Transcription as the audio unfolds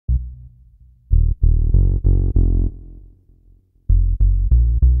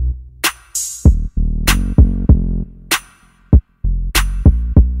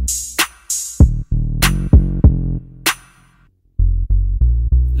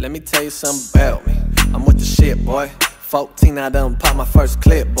Let me tell you something about me. I'm with the shit, boy. 14, I done popped my first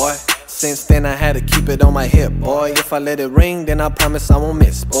clip, boy. Since then I had to keep it on my hip, boy. If I let it ring, then I promise I won't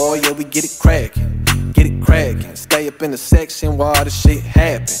miss, boy. Yeah, we get it crackin', get it crackin'. Stay up in the section where all the shit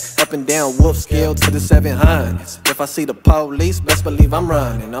happen. Up and down Wolf Scale to the 700s. If I see the police, best believe I'm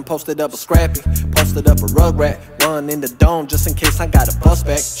running. I'm posted up a Scrappy, posted up a Rugrat. One in the dome just in case I got a bus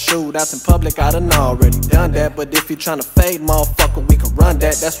back. Shootouts in public, I done already done that. But if you tryna fade, motherfucker, we can run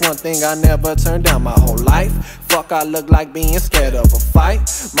that. That's one thing I never turned down my whole life. Fuck, I look like being scared of a fight.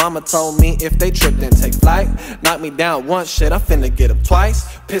 Mama told me if they trip, then take flight. Knock me down once, shit, I'm finna get up twice.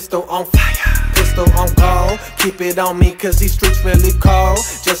 Pistol on fire, pistol on call. Keep it on me cause these streets really cold.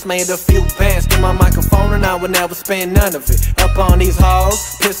 Just made a few bands, get my microphone and I would never spend none of it. Up on these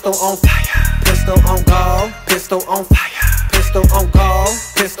halls, pistol on fire, pistol on call. Pistol on fire, pistol on call.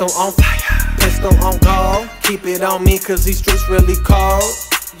 Pistol on fire, pistol on call. Keep it on me cause these streets really cold.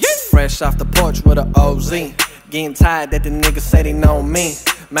 Fresh off the porch with a OZ. Getting tired that the niggas say they know me.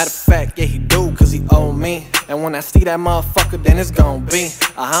 Matter of fact, yeah, he do, cause he owe me. And when I see that motherfucker, then it's gon' be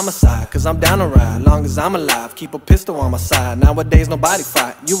a homicide, cause I'm down to ride. Long as I'm alive, keep a pistol on my side. Nowadays, nobody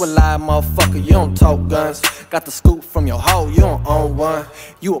fight. You alive, motherfucker, you don't tote guns. Got the scoop from your hoe, you don't own one.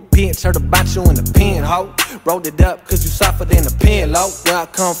 You a bitch, heard about you in the pen, ho. Rolled it up, cause you suffered in the pen, low. Where I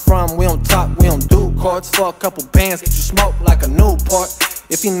come from, we don't talk, we don't do courts. For a couple bands, get you smoke like a Newport.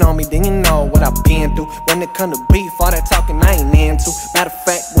 If you know me, then you know what I've been through. When it come to beef, all that talking I ain't into. Matter of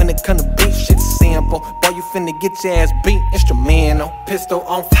fact, when it come to beef, shit's simple. Boy, you finna get your ass beat, instrumental. Pistol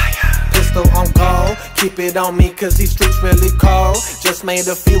on fire, pistol on call. Keep it on me, cause these streets really cold. Just made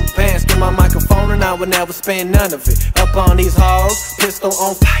a few bands, get my microphone and I would never spend none of it. Up on these halls, pistol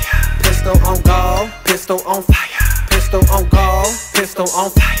on fire, pistol on call. Pistol on fire, pistol on call. Pistol on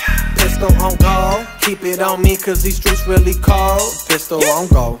fire, pistol on call. Keep it on me, cause these streets really cold. Pistol on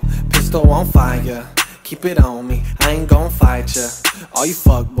go, pistol on fire. Keep it on me, I ain't gon' fight ya. All you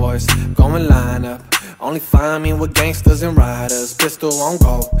fuck boys, go and line up. Only find me with gangsters and riders. Pistol on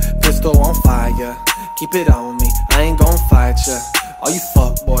go, pistol on fire. Keep it on me, I ain't gon' fight ya. All you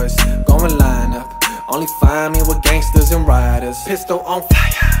fuck boys, go and line up. Only find me with gangsters and riders. Pistol on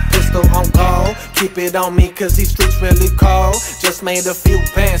fire, pistol on call. Keep it on me cause these streets really cold. Just made a few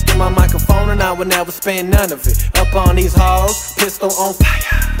bands, get my microphone and I would never spend none of it. Up on these halls, pistol on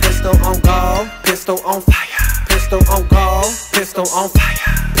fire, pistol on call. Pistol on fire, pistol on call. Pistol on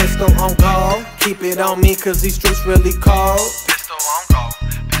fire, pistol on call. Keep it on me cause these streets really cold. Pistol on go,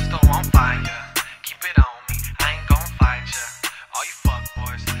 pistol on fire. Keep it on me, I ain't gon' fight ya. All you fuck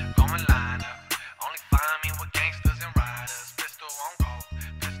boys, go and line up. Only find me with gangsters and riders. Pistol on go,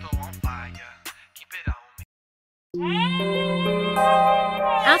 pistol on fire. Keep it on me.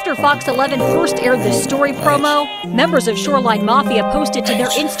 After Fox 11 first aired this story promo, members of Shoreline Mafia posted to their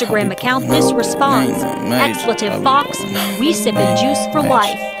Instagram account this response: expletive Fox, we sippin' juice for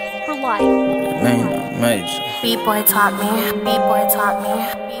life. For life. B-boy taught me, B-boy taught me.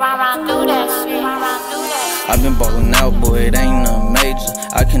 Rah-rah, do that shit, rah-rah, do that shit. I've been ballin' out, boy, it ain't nothing major.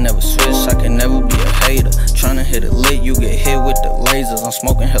 I can never switch, I can never be a hater. Tryna hit it lit, you get hit with the lasers. I'm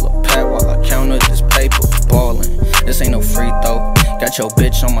smoking hella pack while I count up this paper. Ballin', this ain't no free throw. Got your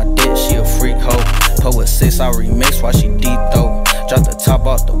bitch on my dick, she a freak hoe. Put with 6, I remix while she deep though. Drop the top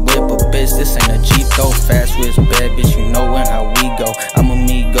off the whip, but bitch, this ain't a Jeep though. Fast whiz, bad bitch, you know when how we go. I'm a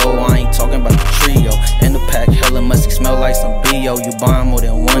me go, I ain't talking about the trio. In the pack, hella musty, smell like some B.O. You buying more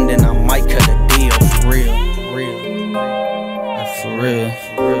than one, then I might cut a deal. For real, for real.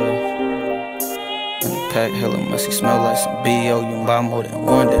 In the pack, hella musty, smell like some B.O. You buy more than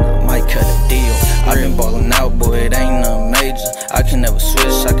one, then I might cut a deal. I've been ballin' out, boy, it ain't nothing major. I can never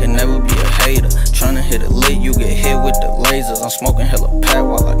switch, I can never be a hater. Tryna hit it lit, you get hit with the lasers. I'm smoking hella pack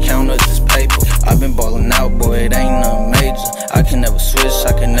while I count up this paper. I've been ballin' out, boy, it ain't nothing major. I can never switch,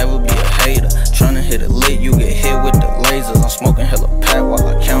 I can never be a hater. Tryna hit it lit, you get hit with the lasers. I'm smoking hella pack while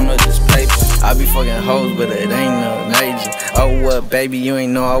I count up this paper. I be fucking hoes, but it ain't nothing major. Oh, what, baby, you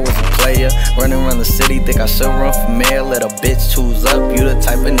ain't know I was a player. Running around the city, think I should run for mayor. Let a bitch choose up, you the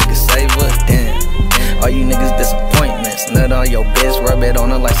type of nigga saver. Damn. All you niggas disappointments. Nut on your bitch, rub it on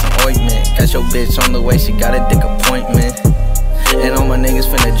her like some ointment. Catch your bitch on the way, she got a dick appointment. And all my niggas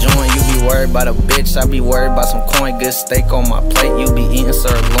finna join. You be worried about a bitch, I be worried about some coin. Good steak on my plate, you be eating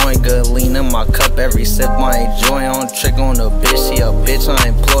sirloin. Good lean in my cup, every sip I enjoy. I don't trick on the bitch, she a bitch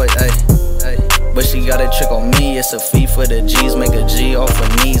unemployed, ayy. But she got a trick on me, it's a fee for the G's. Make a G off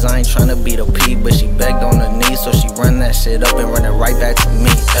her knees, I ain't tryna be the P. But she begged on her knees, so she run that shit up and run it right back to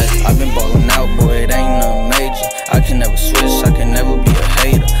me. I've been ballin' out, boy, it ain't nothing major. I can never switch, I can never be a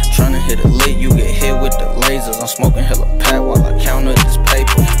hater. Tryna hit it lit, you get hit with the lasers. I'm smoking hella pack while I count up this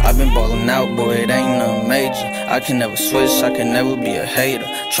paper. ballin' out, boy, it ain't nothing major. I can never switch, I can never be a hater.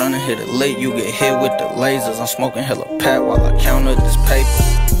 Tryna hit it late, you get hit with the lasers. I'm smoking hella pat while I count up this paper.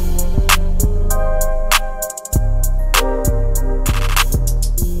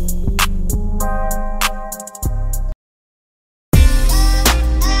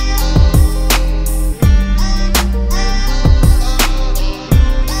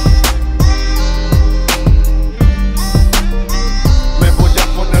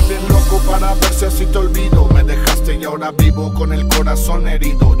 Si te olvido, me dejaste y ahora vivo con el corazón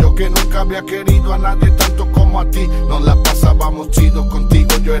herido. Yo que nunca había querido a nadie tanto como a ti. Nos la pasábamos chido contigo,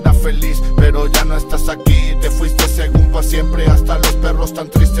 yo era feliz, pero ya no estás aquí. Te fuiste según pa' siempre, hasta los perros tan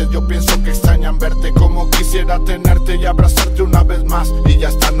tristes yo pienso que extrañan verte. Como quisiera tenerte y abrazarte una vez más. Y ya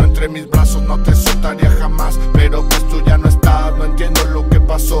estando entre mis brazos no te soltaría jamás. Pero pues tú ya no estás, no entiendo lo que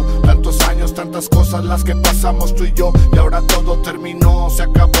pasó. Tantos años, tantas cosas las que pasamos tú y yo. Y ahora todo terminó, se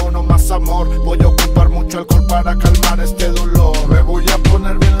acabó, no más amor. Voy a ocupar mucho alcohol para calmar este dolor. Me voy a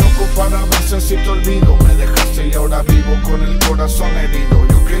poner bien loco para ver si te olvido. Me dejaste y ahora vivo con el corazón herido.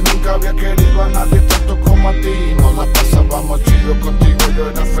 Yo que nunca había querido a nadie tanto como a ti. Nos la pasábamos chido contigo, yo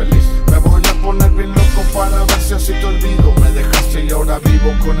era feliz. Me voy a poner bien loco para ver si te olvido. Me dejaste y ahora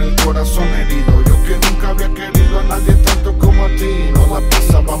vivo con el corazón herido. Yo que nunca había querido a nadie tanto como a ti. Nos la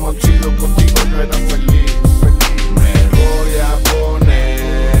pasábamos chido contigo, yo era feliz. Me voy a poner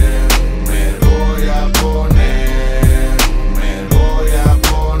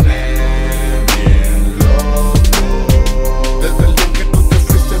bien loco. Desde el día que tú te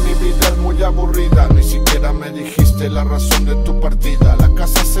fuiste mi vida es muy aburrida. Ni siquiera me dijiste la razón de tu partida. La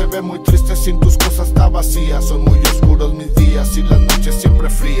casa se ve muy triste, sin tus cosas está vacía. Son muy oscuros mis días y las noches siempre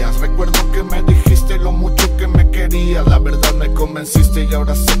frías. Recuerdo que me dijiste lo mucho que me querías. La verdad me convenciste y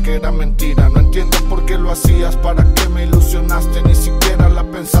ahora sé que era mentira. No entiendo por qué lo hacías, para qué me ilusionaste. Ni siquiera la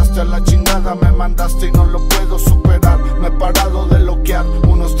pensaste, a la chingada me mandaste y no lo puedo superar. Me he parado de loquear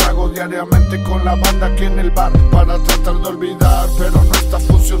unos tragos diariamente con la banda aquí en el bar para tratar de olvidar, pero no está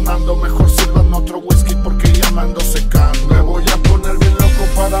funcionando. Mejor sirvan otro whisky porque ya me ando secando. Me voy a poner bien loco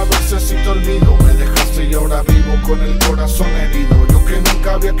para ver si te olvido. Me dejaste y ahora vivo con el corazón herido. Yo que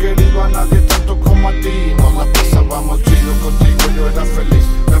nunca había querido a nadie tanto como a ti. Nos la pasábamos chido contigo, yo era feliz.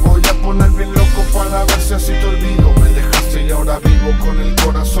 Me voy a poner bien loco para ver si te olvido. Me dejaste y ahora vivo con el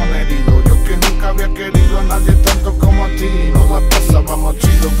corazón herido. Yo que nunca había querido a nadie tanto como a ti. Nos la pasábamos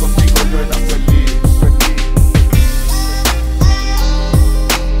chido contigo, yo era feliz.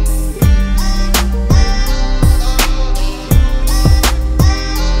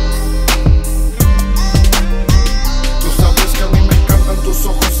 Tus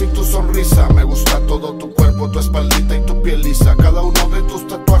ojos y tu sonrisa, me gusta todo tu cuerpo, tu espaldita y tu piel lisa. Cada uno de tus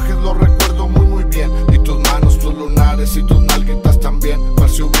tatuajes lo recuerdo muy bien. Y tus manos, tus lunares y tus nalguitas también. Cual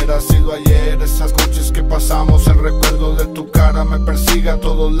si hubiera sido ayer, esas noches que pasamos. El recuerdo de tu cara me persigue a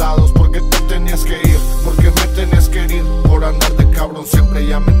todos lados. Porque te tenías que ir, porque me tenías que ir. Por andar de cabrón siempre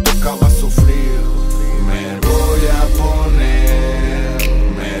ya me tocaba sufrir. Me voy a poner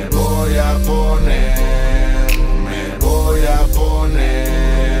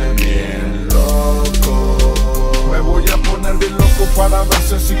bien loco. Me voy a poner bien loco para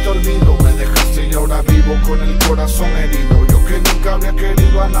ver si te olvido. Me dejaste y ahora vivo con el corazón herido. Yo que nunca había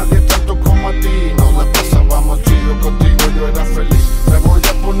querido a nadie tanto como a ti. Nos la pasábamos chido contigo, yo era feliz. Me voy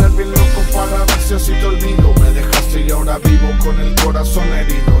a poner bien loco para ver si te olvido. Me dejaste y ahora vivo con el corazón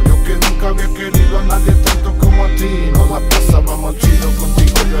herido. Yo que nunca había querido a nadie tanto como a ti. Nos la pasábamos chido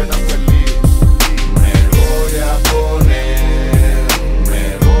contigo, yo era feliz. Me voy a poner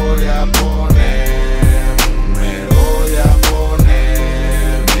bien loco.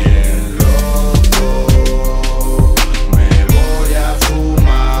 Me voy a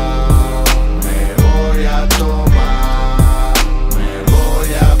fumar, me voy a tomar, me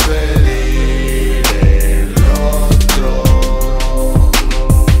voy a pedir el otro.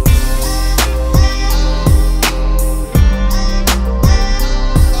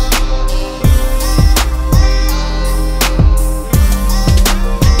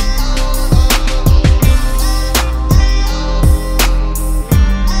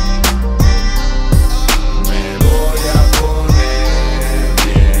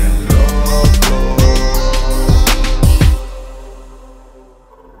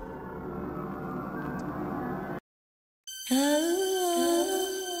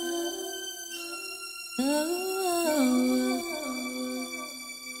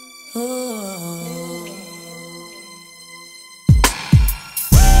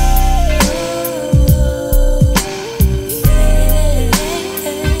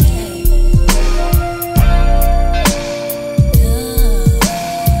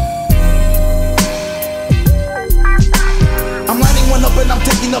 I'm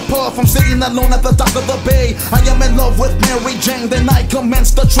taking a puff, I'm sitting alone at the dock of the bay. I am in love with Mary Jane, then I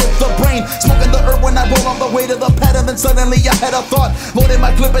commence to trip the brain. Smoking the herb when I roll on the way to the pad, and then suddenly I had a thought. Loaded my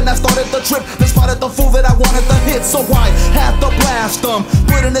clip and I started the trip, then spotted the fool that I wanted to hit. So I had to blast him,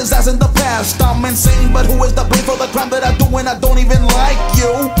 putting his ass in the past. I'm insane, but who is the blame for the crime that I do when I don't even like you?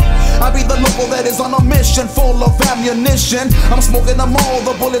 I be the local that is on a mission, full of ammunition. I'm smoking them all,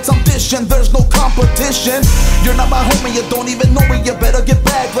 the bullets I'm dishing, there's no competition. You're not my homie, you don't even know me, you better get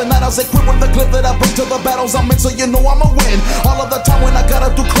back. The night I was equipped with the clip that I bring to the battles I'm in, so you know I'ma win. All of the time when I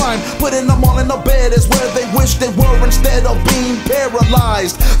gotta do crime, putting them all in the bed is where they wish they were instead of being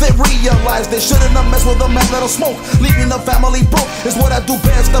paralyzed. They realize they shouldn't have messed with a man that'll smoke. Leaving the family broke is what I do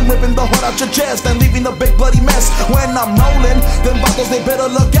best. I'm ripping the heart out your chest and leaving a big bloody mess. When I'm rolling, them vatos they better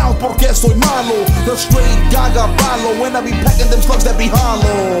look out porque soy malo. The straight gaga follow when I be packing them slugs that be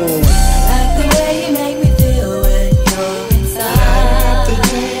hollow. Like the way you make me feel when you're inside. Light up the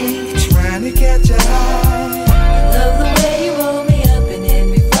day, trying to catch a high. Love the way you roll me up and hit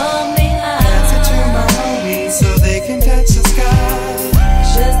me from behind. Pass it to my homies so they can touch the sky.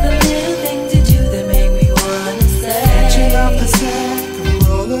 It's just the little things you do that make me wanna say. Catching off the sack,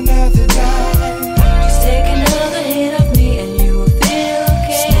 roll another die. Just take another hit of me and you will feel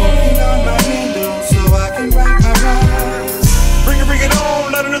okay. Smoking on my window so I can write my rhymes. Bring it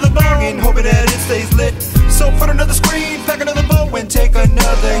on, light another bong and hoping that it stays lit. So put another screen, pack another bow and take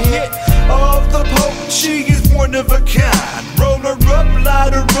another hit of the Pope. She is one of a kind. Roll her up,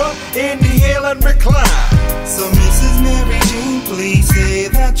 light her up, inhale and recline. So Mrs. Mary Jane, please say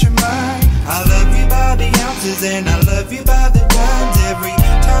that you're mine. I love you by the ounces and I love you by the dimes. Every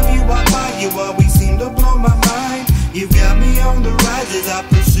time you walk by, you always seem to blow my mind. You've got me on the rise as I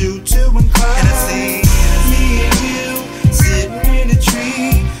pursue to incline. And I see me and you sitting in a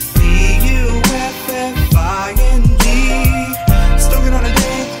tree. P-U-F-F-I-N-G. Stoking on a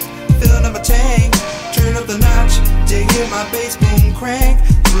dick, filling up a tank. Turn up the notch to hear my bass boom crank.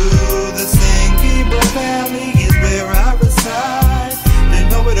 Through the San Gabriel Valley is where I reside. There's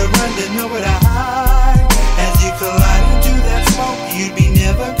nowhere to run, there's nowhere to hide. As you collide into that smoke, you'd be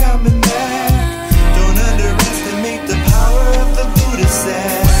never coming back. Don't underestimate the power of the Buddha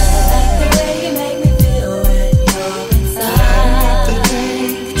said. Like the way you make me feel when you're inside. Light up the day,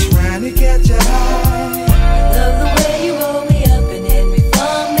 trying to catch a high. Love the way you roll me up and hit me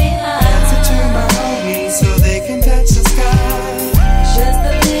from behind. Pass it to my homies so they can touch the sky. It's just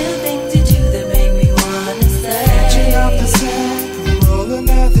the little things you do that make me wanna say. Catching off the sack, roll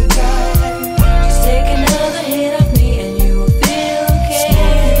another die. Just take another hit of me and you will feel okay.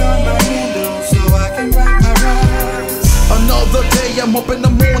 Smoking on my window so I can write my rhymes. Another day, I'm up in the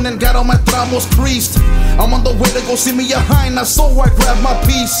morning, got all my tramos creased. I'm on the way to go see me a hyena, so I grab my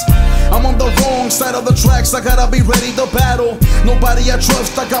piece. I'm on the wrong side of the tracks, I gotta be ready to battle. Nobody I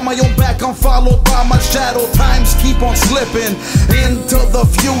trust, I got my own back, I'm followed by my shadow. Times keep on slipping into the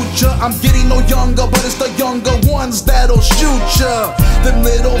future. I'm getting no younger, but it's the younger ones that'll shoot ya. Them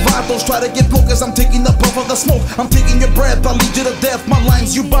little vatos try to get broke as I'm taking the puff of the smoke. I'm taking your breath, I'll lead you to death. My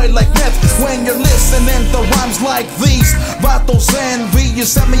lines you bite like meth when you're listening to rhymes like these. Vatos envy, you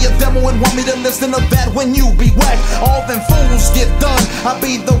send me a demo and want me to listen to that when you be whack. All them fools get done, I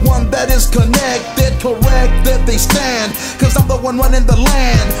be the one that is connected, correct that they stand. Cause I'm the one running the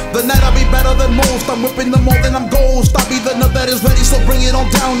land. The night I'll be better than most, I'm whipping them all then I'm ghost. I'll be the nut that is ready, so bring it on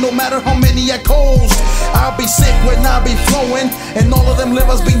down no matter how many I coast. I'll be sick when I be flowing, and all of them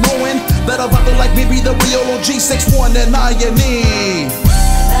livers be knowing that a vato like me be the real OG 6'1" and I&E.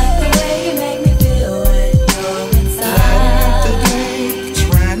 Like the way you make me feel when you're inside. Light up the day,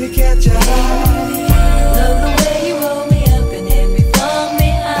 trying to catch a high. Love the way you roll me up and hit me from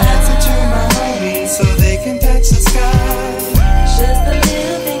behind. Pass it to my homies so they can touch the sky. It's just the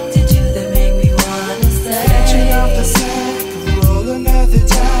little things you do that make me wanna say. Catching off the sack, roll another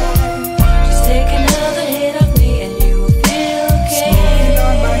die. Just take another hit of me and you will feel okay. Smoking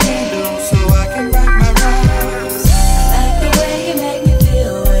on my window so I can write my rhymes. Like the way you make me feel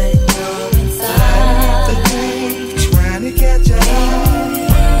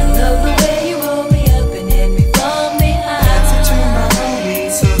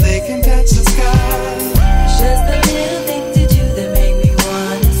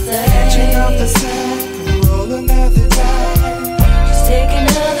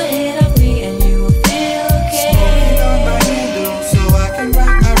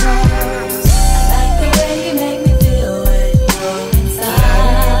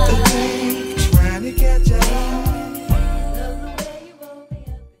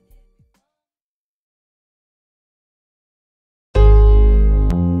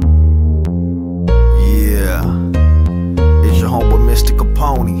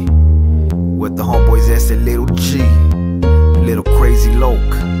Capone with the homeboys that's a little G, little crazy Loke.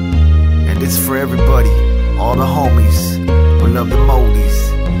 And this for everybody, all the homies who love the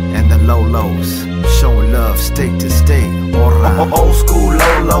Moldies and the Lolos, showing love state to state. Alright. Old school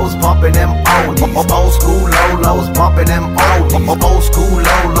Lolos bumping them oldies. Old school Lolos bumping them oldies. Old school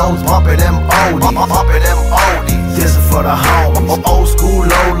Lolos bumping them oldies. Bumping them oldies. This is for the homies. Old school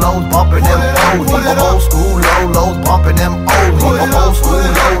Lolos bumping them oldies. Old school Lolos bumping them oldies. Old school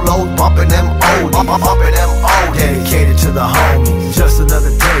Lolos bumping them oldies. Bumping them oldies. Dedicated to the homies. Just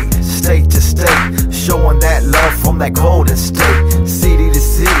another day, state to state, showing that love from that golden state. City to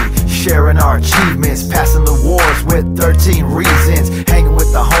city, sharing our achievements, passing the wars with 13 reasons, hanging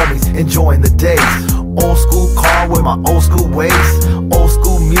with the homies, enjoying the days. Old school car with my old school ways, old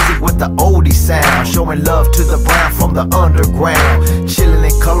school music with the oldie sound, showing love to the brown from the underground. Chilling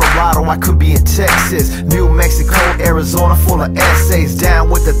in Colorado, I could be in Texas, New Mexico, Arizona, full of essays. Down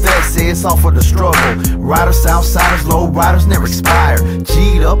with the say it's all for the struggle. Riders, outsiders, low riders never expire.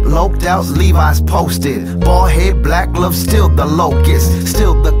 G'd up, loped out, Levi's posted. Bald head, black glove, still the locust,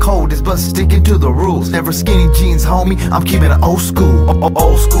 still the coldest, but sticking to the rules. Never skinny jeans, homie, I'm keeping it old school.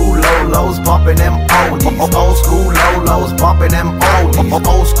 Old school Lolos bumping them oldies. Old school Lolos bumping them oldies.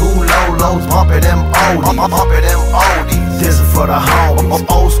 Old school Lolos bumping them oldies. Bumping them oldies. This is for the homies.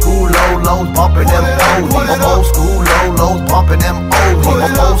 Old school Lolos bumping them oldies. Old school Lolos bumping them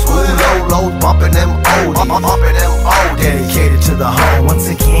oldies. Old school Lolos bumping them oldies. Bumping them oldies. Dedicated to the homies. Once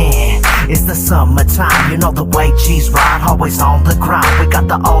again, it's the summertime, you know the way G's ride, always on the grind. We got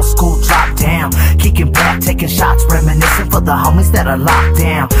the old school drop down, kicking back, taking shots, reminiscing for the homies that are locked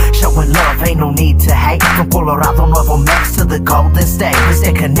down. Showing love, ain't no need to hate. From Colorado, Nuevo Mex to the Golden State, we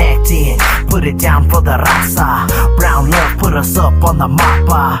stay connected, put it down for the raza. Brown love put us up on the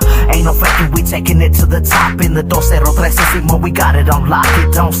mapa. Ain't no faking, we taking it to the top. In the 203 we got it on lock,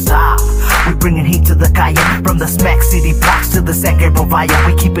 it don't stop. We bringing heat to the calle, from the Smack City blocks to the San Gabriel Valle.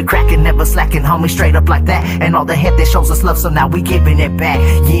 We keep it cracking, never slacking, homie, straight up like that. And all the head that shows us love, so now we giving it back.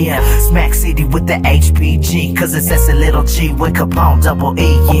 Yeah, Smack City with the HPG, cause it says a little G with Capone double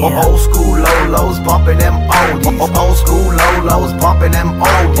E, yeah. Old school Lolos bumping them oldies. Old school Lolos bumping them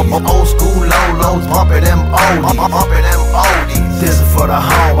oldies. Old school Lolos bumping them oldies. Bumping them oldies. This is for the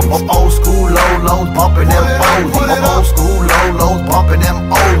homies. Old school Lolos bumping them oldies. Old school Lolos bumping them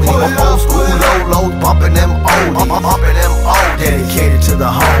oldies. Old school Lolos bumping them oldies. Bumping them oldies. Dedicated to the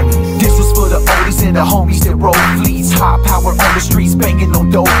homies. This was for the oldies and the homies that roll fleets. High power on the streets, banging on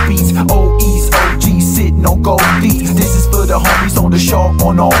dope beats. OEs, OGs, sitting on gold D's. This is for the homies on the shore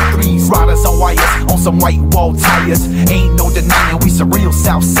on all threes. Riders on wires, on some white wall tires. Ain't no denying we some real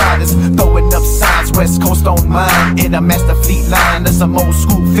Southsiders. Throwing up signs, West Coast on mine. In a master fleet line, that's some old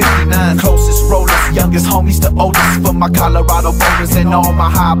school 59. Closest rollers, youngest homies to oldest. For my Colorado voters and all my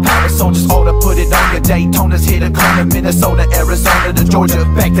high power soldiers. Order put it on your Daytonas, hit a corner. Minnesota, Arizona to Georgia,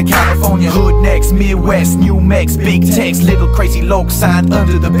 back to California. Hood next, Midwest, New Mex, Big Tex. Little crazy Loke signed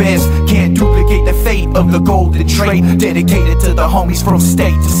under the best. Can't duplicate the fate of the golden trade. Dedicated to the homies from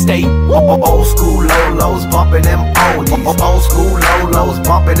state to state. Old school Lolos bumping them oldies. Old school Lolos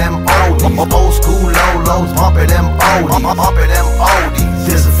bumping them oldies. Old school Lolos bumping them oldies. Bumping them oldies.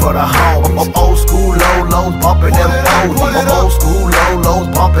 This is for the homies. Old school Lolos bumping them oldies. Old school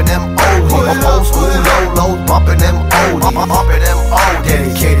Lolos bumping them oldies. Old school Lolos bumping them oldies. Bumping them oldies.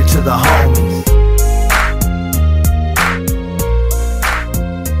 Dedicated to the homies.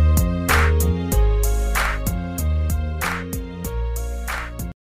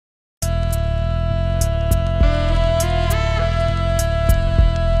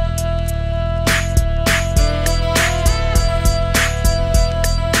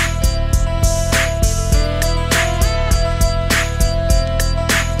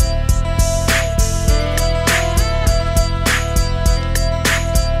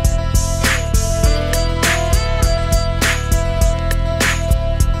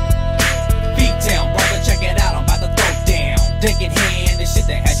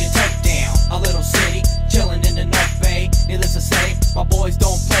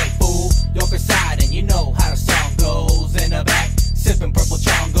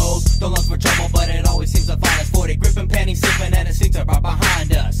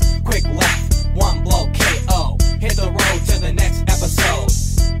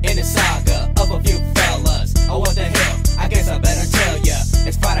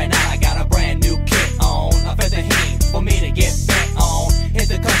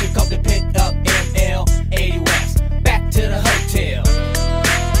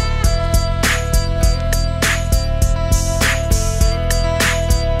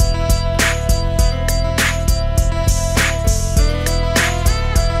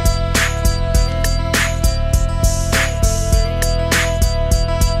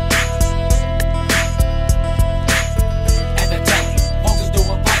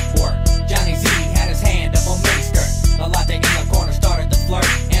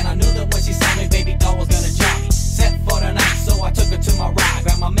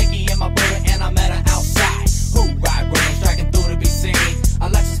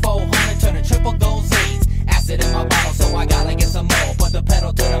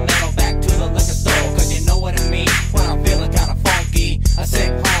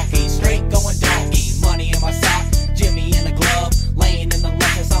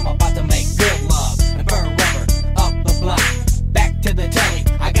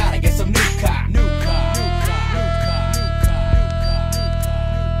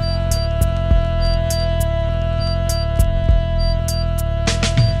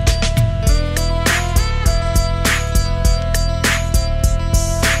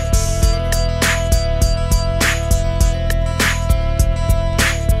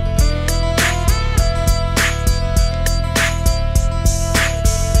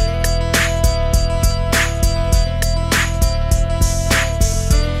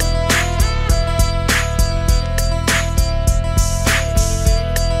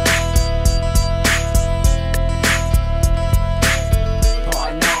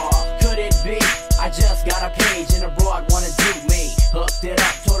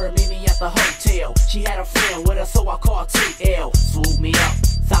 She had a friend with her, so I called TL. Swoop me up,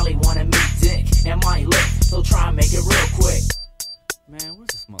 Sally wanted me dick and my lip, so try and make it real quick. Man, where's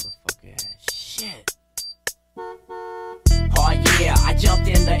this motherfucker at? Shit. Oh yeah, I jumped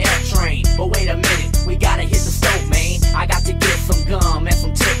in the F train, but wait a minute, we gotta hit the stove, man. I got to get some gum and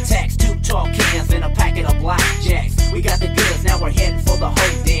some Tic Tacs, 2 tall cans and a packet of blackjacks. We got the goods, now we're heading for the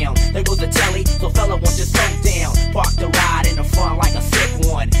hold down. There goes the telly, so fella won't just slow down. Park the ride in the front like a sick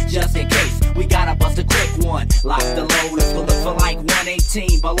one, just in case we gotta bust a quick one. Lock the load, let's go look for like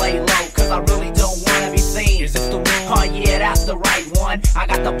 118, but lay low, cause I really don't wanna be seen. Is this the one? Oh yeah, that's the right one. I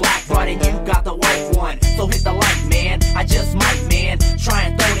got the black rod and you got the white one, so hit the light, man. I just might, man, try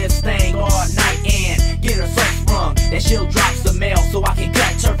and throw this thing all night and get her so sprung that she'll drop some mail so I can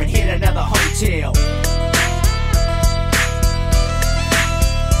cut turf and hit another hotel.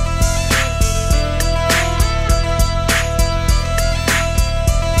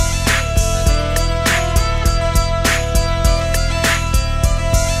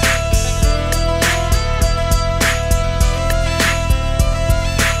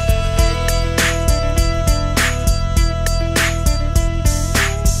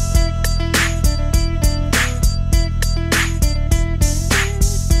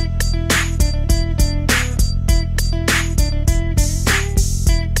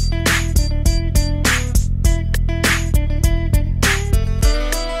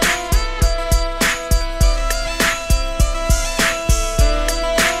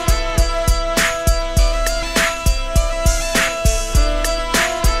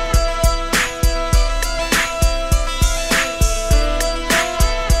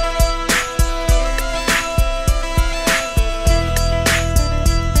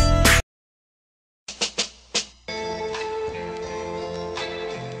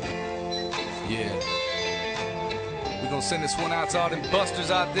 Send this one out to all them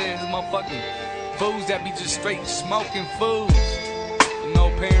busters out there, these motherfucking fools that be just straight smoking fools for no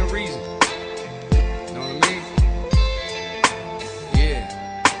apparent reason. You know what I mean? Yeah.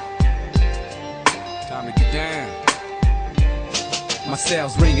 Time to get down. My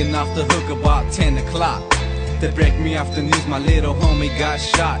cell's ringing off the hook about 10 o'clock. They break me off the news, my little homie got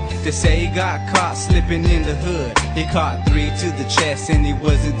shot. They say he got caught slipping in the hood. He caught 3 to the chest and he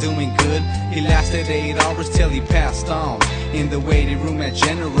wasn't doing good. He lasted 8 hours till he passed on in the waiting room at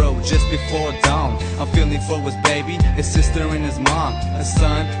General just before dawn. I'm feeling for his baby, his sister and his mom, a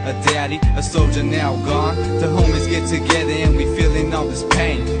son, a daddy, a soldier now gone. The homies get together and we feeling all this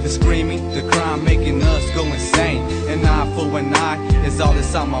pain. The screaming, the crying making us go insane. An eye for an eye is all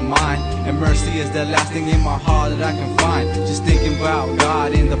that's on my mind, and mercy is the last thing in my heart that I can find. Just thinking about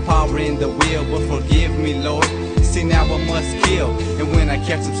God and the power in the will, but forgive me, Lord. See, now I must kill, and when I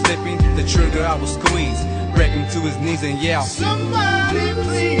catch him slipping, the trigger I will squeeze, break him to his knees and yell, somebody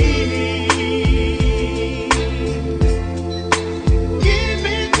please give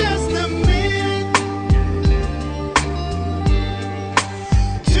me just a minute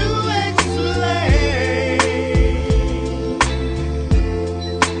to explain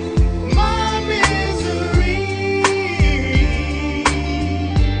my misery.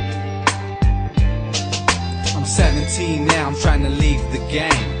 I'm 17 now, I'm trying to leave the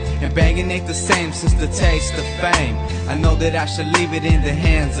game, and banging ain't the same since the taste of fame. I know that I should leave it in the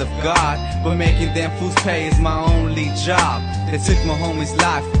hands of God, but making them fools pay is my only job. They took my homie's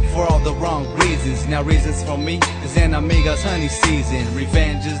life for all the wrong reasons. Now reasons for me is an amiga's honey season.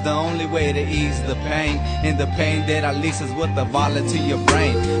 Revenge is the only way to ease the pain, and the pain that I least is what the violent to your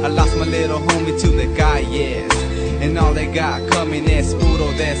brain. I lost my little homie to the calles, and all they got coming is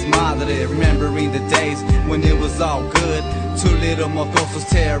puro desmadre. Remembering the days when it was all good. 2 little mocosos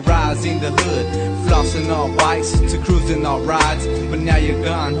terrorizing the hood, flossing all bikes to cruising all rides. But now you're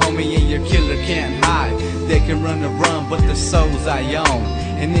gone, homie, and your killer can't hide. They can run the run, but the souls I own,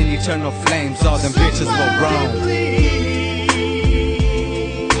 and in eternal flames all them bitches will roam.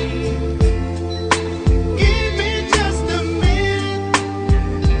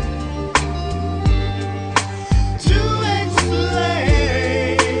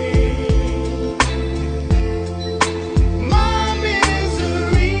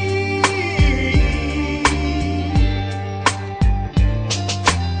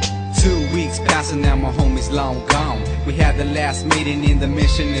 Now my homie's long gone. We had the last meeting in the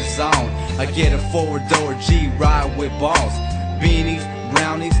missioner zone. I get a 4-door G ride with balls, beanies,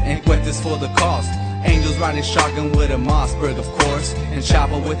 brownies, and cuetas for the cost. Angels riding shotgun with a Mossberg, of course, and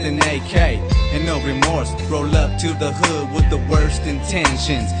chopper with an AK, and no remorse. Roll up to the hood with the worst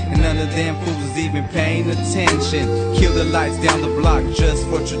intentions, and none of them fools even paying attention. Kill the lights down the block just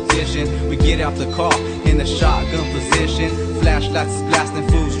for tradition. We get out the car in a shotgun position. Flashlights is blasting,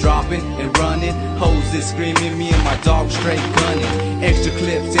 fools dropping and running. Hoes is screaming, me and my dog straight gunning. Extra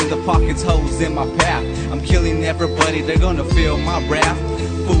clips in the pockets, hoes in my path. I'm killing everybody, they're gonna feel my wrath.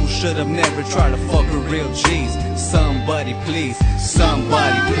 Fools should have never tried to fuck with real G's. Somebody please,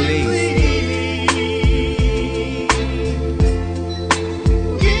 somebody please.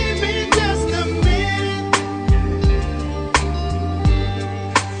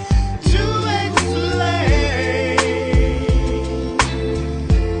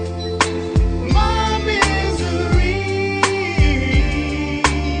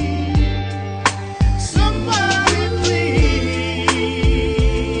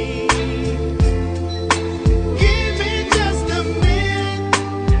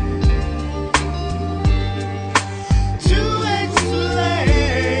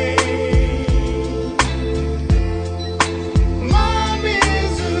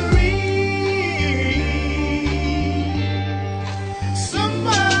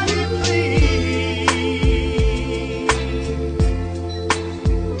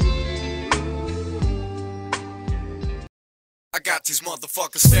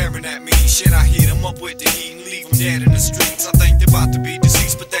 Motherfuckers staring at me. Shit, I hit them up with the heat and leave them dead in the streets. I think they about to be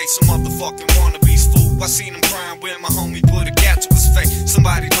deceased, but they some motherfucking wannabes, fool. I seen them crying when my homie put a gat to his face.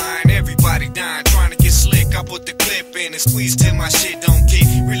 Somebody lying, everybody dying, trying to get slick. I put the clip in and squeeze till my shit don't kick.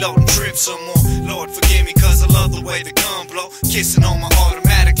 Reloading trip some more. Lord forgive me, cause I love the way the gun blow. Kissing on my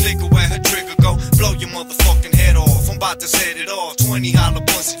automatic, click where her trigger go. Blow your motherfucking head off. I'm about to set it off. 20 hollow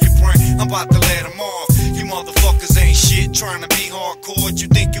buns in your brain, I'm about to let them off. You motherfuckers ain't shit, trying to be hardcore. You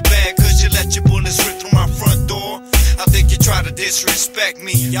think you bad cause you let your bullets rip through my front door. I think you try to disrespect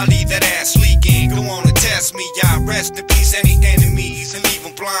me. Y'all leave that ass leaking, go on and test me. Y'all rest in peace, any enemies, and leave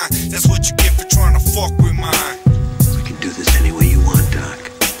them blind. That's what you get for trying to fuck with mine. We can do this any way you want, Doc.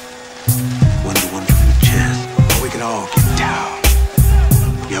 One to one from the chest, or we can all get down.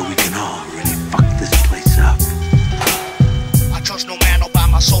 Yeah, we can all really fuck this place up. I trust no man, no by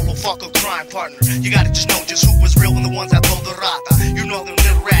my solo fuck a crime partner. You gotta just know just who was real and the ones that throw the rata. You know them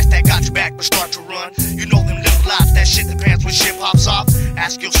little rats that got your back but start to run. You know them little lies that shit the pants when shit pops off.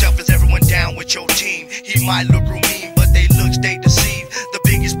 Ask yourself, is everyone down with your team? He might look real mean, but they look stay deceived. The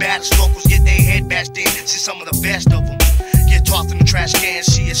biggest, baddest locals get their head bashed in. See some of the best of them get tossed in the trash can.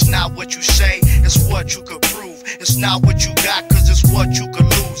 See, it's not what you say, it's what you could prove. It's not what you got, cause it's what you could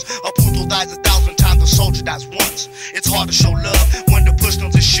lose. A poodle dies 1,000 times, a soldier dies once. It's hard to show love when the push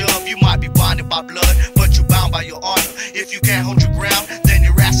comes to shove. You might be blinded by blood, but you bound by your honor. If you can't hold your ground, then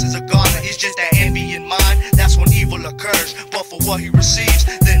your ass is a goner. It's just that envy in mind, that's when evil occurs. But for what he receives,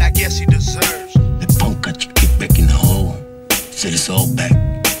 then I guess he deserves. The punk got you kicked back in the hole. Said it's all back.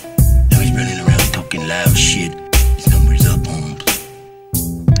 Now he's running around talking loud shit. His number's up, Holmes.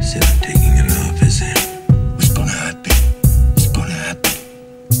 Said I'm taking it off, is it? What's gonna happen? It's gonna happen.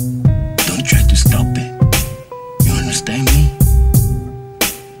 Don't try to stop it. You understand me?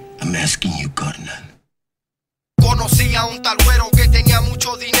 I'm asking you, carnal. Conocí a un tal güero que tenía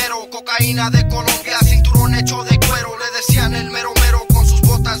mucho dinero. Cocaína de Colombia, cinturón hecho de cuero. Le decían el mero mero con sus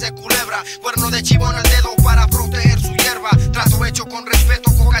botas de culebra. Cuerno de chivo en el dedo para proteger su hierba. Trato hecho con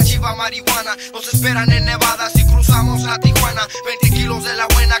respeto, coca, chiva, marihuana. Nos esperan en Nevada si cruzamos la Tijuana. 20 kilos de la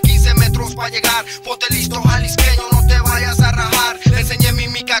buena, 15 metros para llegar. Ponte listo, jalisqueño, no te vayas a rajar. Le enseñé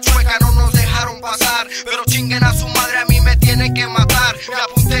mímica chueca, no nos dejaron pasar. Pero chinguen a su madre, a mí me tienen que matar. Me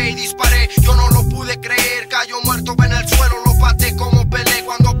apunté y disparé, yo no lo pude creer. Cayó muerto en el suelo, lo pateé como Pelé.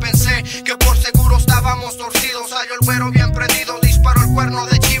 Cuando pensé que por seguro estábamos torcidos, salió el güero bien prendido. Disparó el cuerno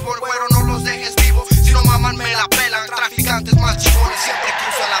de chivo, el güero no los dejes vivos. Si no maman me la pelan, traficantes más chivones siempre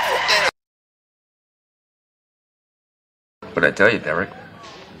cruzan la frontera. What'd I tell you, Derek?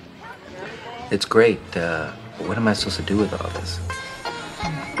 It's great. What am I supposed to do with all this?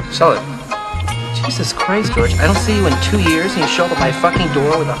 Sell it. Jesus Christ, George. I don't see you in 2 years and you show up at my fucking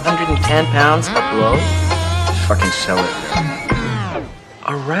door with 110 pounds of blow? Just fucking sell it, Derek.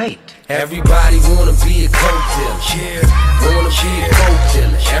 All right. Everybody wanna be a coke dealer. Yeah. Wanna be a coke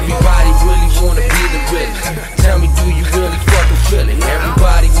dealer. Everybody really wanna be the realest. Tell me, do you really fucking feel it?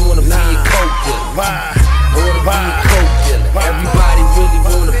 Everybody wanna be a coke dealer. Wanna be a coke dealer. Everybody really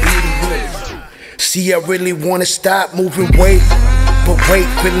wanna be the realest. See, I really wanna stop moving weight. But wait,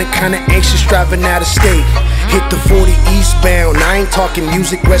 feeling kinda anxious driving out of state. Hit the 40 eastbound, I ain't talking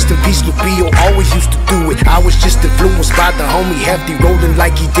music, rest in peace Lupio, always used to do it. I was just influenced by the homie, hefty rolling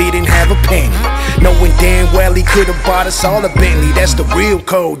like he didn't have a penny. Knowing damn well he could've bought us all a Bentley, that's the real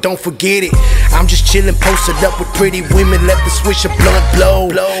code, don't forget it. I'm just chillin', posted up with pretty women, let the swish of blunt blow.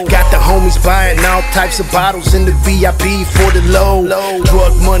 Got the homies buying all types of bottles in the VIP for the low.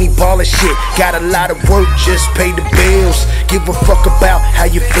 Drug money, ballin' shit, got a lot of work, just pay the bills. Give a fuck about how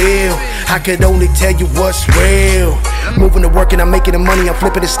you feel, I could only tell you what's real. Moving to work and I'm making the money, I'm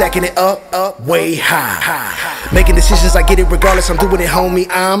flipping and stacking it up, way high. Making decisions, I get it regardless, I'm doing it homie,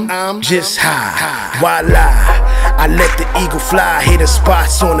 I'm just high. Voila, I let the eagle fly, hitting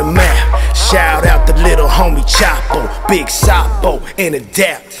spots on the map. Shout out the little homie Chapo, Big Sapo, and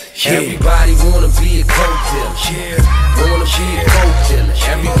Adapt. Yeah. Everybody wanna be a coke dealer, wanna be a coke dealer.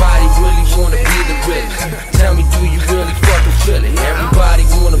 Everybody really wanna be the realest. Tell me, do you really fucking feel it? Everybody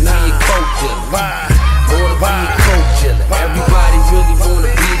wanna be a coke dealer, wanna be a coke dealer. Everybody really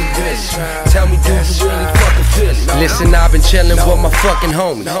wanna be the best. Tell me, do you really fucking feel it? Listen, I've been chillin' with my fucking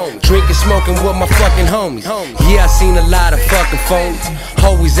homies, drinking, smoking with my fucking homies. Yeah, I seen a lot of fucking phonies,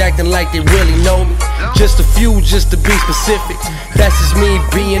 always acting like they really know me. Just a few, just to be specific. That's just me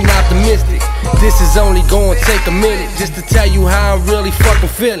being optimistic. This is only gonna take a minute just to tell you how I'm really fucking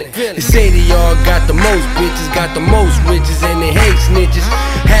feeling. They say they all got the most bitches, got the most riches, and they hate snitches.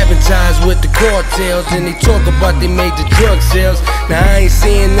 Having ties with the cartels, and they talk about they major drug sales. Now I ain't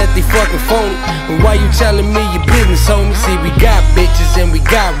saying that they fucking phony, but why you telling me your business, homie? See, we got bitches and we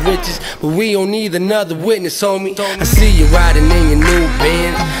got riches, but we don't need another witness, homie. I see you riding in your new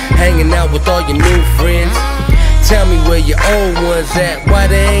Benz, hanging out with all your new friends. Tell me where your old ones at, why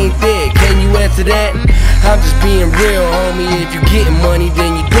they ain't there, can you answer that? I'm just being real, homie. If you getting money,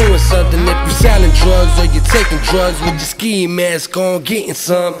 then you doing something. If you selling drugs or you taking drugs with your ski mask on, getting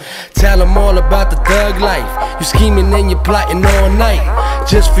some. Tell them all about the thug life. You scheming and you plotting all night,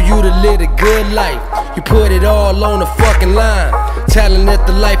 just for you to live a good life. You put it all on the fucking line, telling that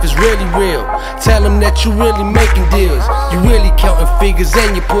the life is really real. Tell them that you really making deals, you really counting figures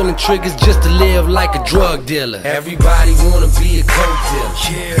and you pulling triggers just to live like a drug dealer. Everybody wanna be a coke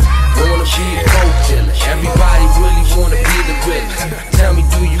dealer, wanna be a coke dealer. Everybody really wanna be the realest. Tell me,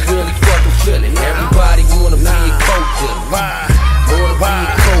 do you really fucking feel it? Everybody wanna be a coke dealer, wanna be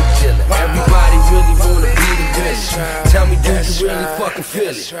a coke dealer. Everybody really wanna be the best. Tell me, do you really fucking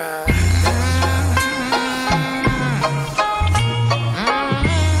feel it?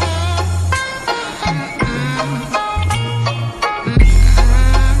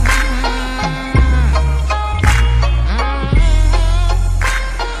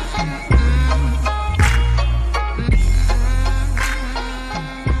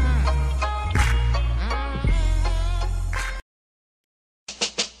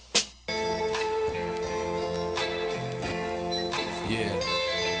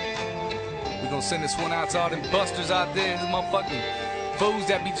 Send this one out to all them busters out there, these motherfucking fools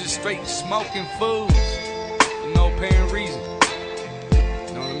that be just straight smoking fools for no apparent reason.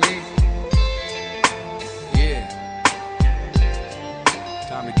 You know what I mean? Yeah.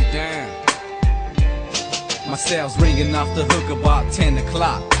 Time to get down. My cell's ringing off the hook about 10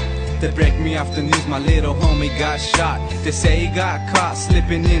 o'clock. They break me off the news, my little homie got shot. They say he got caught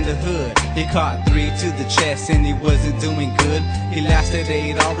slipping in the hood. He caught 3 to the chest and he wasn't doing good. He lasted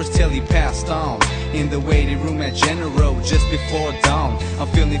 8 hours till he passed on in the waiting room at General just before dawn. I'm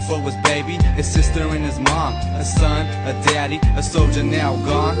feeling for his baby, his sister and his mom, a son, a daddy, a soldier now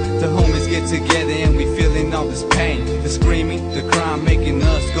gone. The homies get together and we feeling all this pain. The screaming, the crime making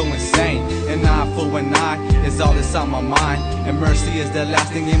us go insane. An eye for an eye is all that's on my mind, and mercy is the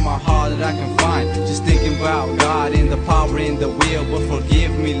last thing in my heart that I can find. Just thinking about God and the power in the will, but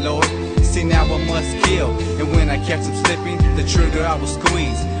forgive me, Lord. See, now I must kill, and when I catch him slipping, the trigger I will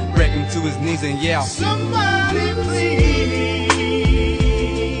squeeze, break him to his knees and yell, somebody please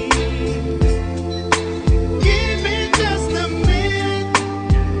give me just a minute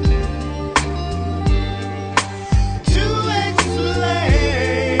to explain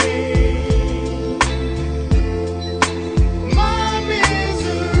my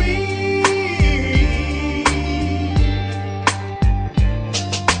misery.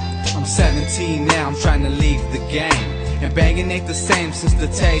 I'm 17 now, I'm trying to leave the game, and banging ain't the same since the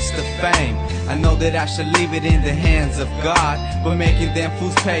taste of fame. I know that I should leave it in the hands of God, but making them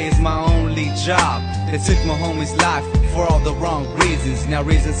fools pay is my only job. They took my homie's life for all the wrong reasons. Now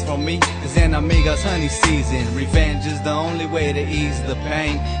reasons for me is an amiga's honey season. Revenge is the only way to ease the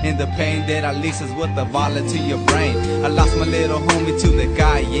pain, and the pain that I least is what the violence to your brain. I lost my little homie to the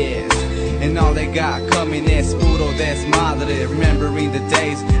guy, yes, And all they got coming es puro desmadre. Remembering the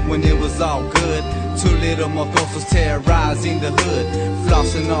days when it was all good. Two little mocosos terrorizing the hood,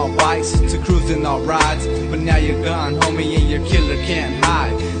 flossing all bikes to cruising all rides. But now you're gone, homie, and your killer can't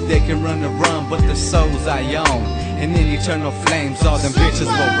hide. They can run the run, but their souls I own. And in eternal flames, all them bitches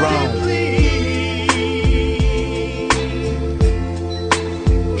will roam.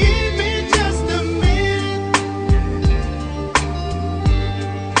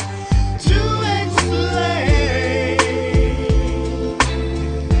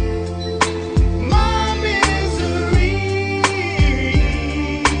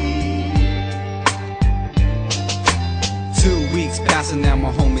 And now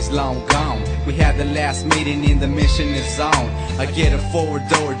my homie's long gone. We had the last meeting in the missioning zone. I get a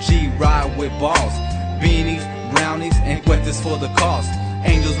four-door G ride with balls, beanies, brownies, and cuetes for the cost.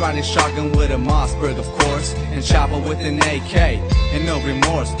 Angels riding shotgun with a Mossberg, of course, and chopper with an AK, and no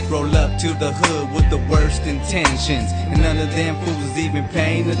remorse. Roll up to the hood with the worst intentions, and none of them fools even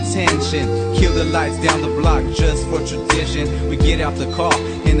paying attention. Kill the lights down the block just for tradition. We get out the car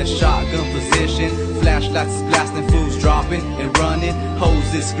in a shotgun position. Flashlights is blasting, fools dropping and running.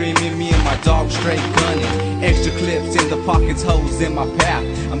 Hoes is screaming, me and my dog straight gunning. Extra clips in the pockets, hoes in my path.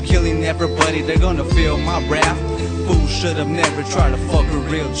 I'm killing everybody, they're gonna feel my wrath. Fools should have never tried to fuck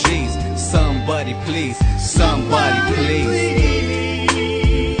with real G's. Somebody please, somebody please.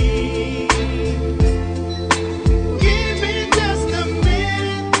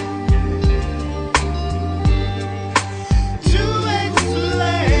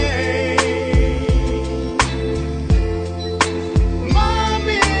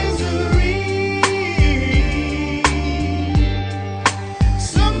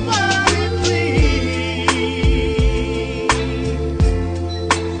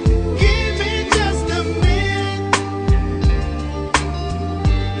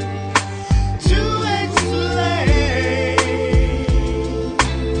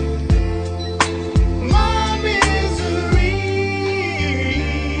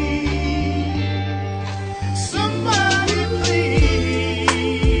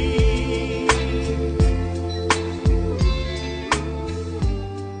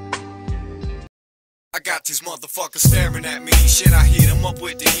 Motherfuckers staring at me. Shit, I hit them up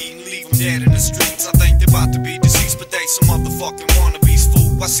with the heat and leave them dead in the streets. I think they about to be deceased, but they some motherfucking wannabes,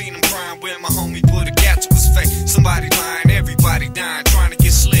 fool. I seen them crying when my homie put a gat to his face. Somebody lying, everybody dying, trying to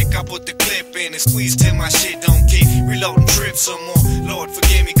get slick. I put the clip in and squeeze till my shit don't kick. Reloading trip some more. Lord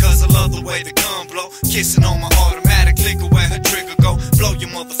forgive me, cause I love the way the gun blow. Kissing on my automatic, click where her trigger go. Blow your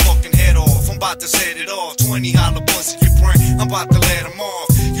motherfucking head off. I'm about to set it off. 20 hollow buns in your brain, I'm about to let them off.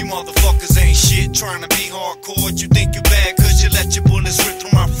 You motherfuckers ain't shit, trying to be hardcore. You think you bad cause you let your bullets rip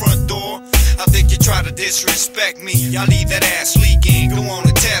through my front door. I think you try to disrespect me. Y'all leave that ass leaking, go on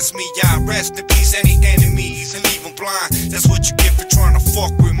and test me. Y'all rest in peace, any enemies, and leave them blind. That's what you get for trying to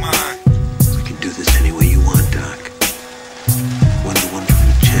fuck with mine. We can do this any way you want, Doc. One to one from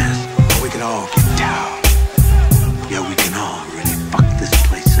the chest, or we can all get down. Yeah, we can all really fuck this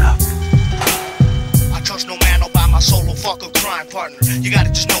place up. I trust no man, no by my solo fuck a crime partner. You gotta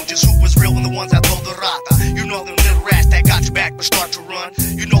just know just who was real and the ones that throw the rata. You know them little rats that got your back but start to run.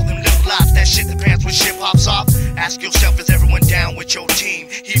 You know them little lies that shit the pants when shit pops off. Ask yourself, is everyone down with your team?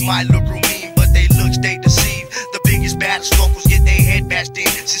 He might look real mean, but they look stay deceived. The biggest, baddest locals get their head bashed in.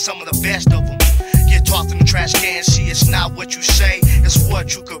 See some of the best of them get tossed in the trash can. See, it's not what you say, it's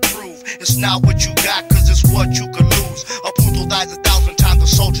what you could prove. It's not what you got, cause it's what you could lose. A puto dies 1,000 times, a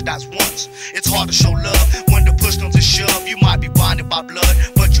soldier dies once. It's hard to show love when the push comes to shove. You might be blinded by blood,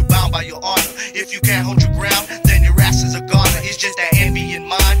 but you bound by your honor. If you can't hold your ground, then your ass is a goner. It's just that envy in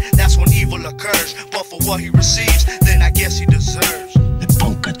mind, that's when evil occurs. But for what he receives, then I guess he deserves. The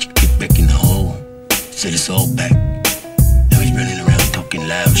punk got you kicked back in the hole. Said it's all back. Now he's running around talking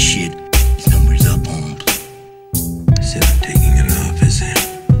loud shit. His number's up, Holmes. Said I'm taking it off, is it?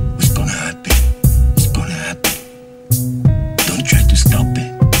 What's gonna happen? It's gonna happen. Don't try to stop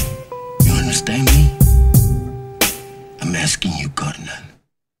it. You understand me? I'm asking you, carnal.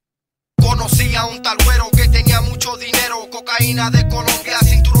 Conocí a un tal güero que tenía mucho dinero. Cocaína de Colombia,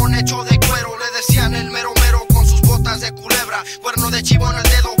 cinturón hecho de cuero. Le decían el mero mero con sus botas de culebra. Cuerno de chivo en el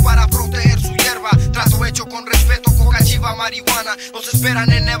dedo para proteger su hierba. Trato hecho con respeto, coca, chiva, marihuana. Nos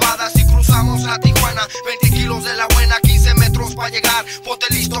esperan en Nevada si cruzamos la Tijuana. 20 kilos de la buena, 15 metros para llegar. Ponte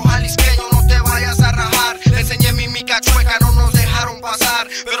listo, jalisqueño, no te vayas a rajar. Le enseñé mi mica chueca, no nos dejaron pasar.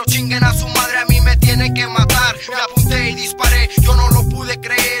 Pero chinguen a su madre, a mí me tienen que matar. Me apunté y disparé, yo no lo pude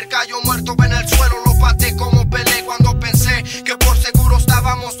creer. Cayó muerto en el suelo, lo pateé como Pelé. Cuando pensé que por seguro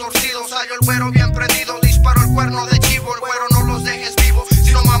estábamos torcidos, salió el güero bien prendido. Disparó el cuerno de chivo, el güero no los dejes vivos.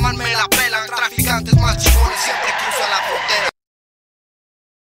 Si no maman me la pelan.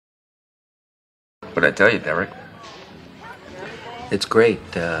 What'd I tell you, Derek? It's great.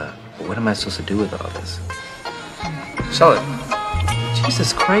 What am I supposed to do with all this? Sell it.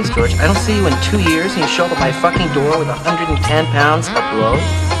 Jesus Christ, George. I don't see you in 2 years and you show up at my fucking door with 110 pounds of blow.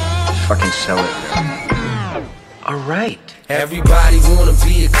 Just fucking sell it, Derek. Alright. Everybody wanna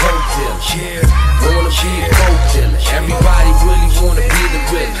be a coke dealer. Yeah. Wanna be a coke dealer. Everybody really wanna be the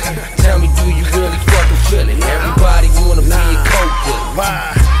realest. Tell me, do you really fucking feel it? Everybody wanna be a coke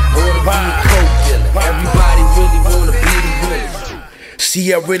dealer. Wanna be a coke dealer. Everybody really wanna be the realest.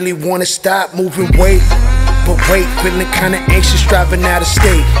 See, I really wanna stop moving weight, but wait, feeling kinda anxious driving out of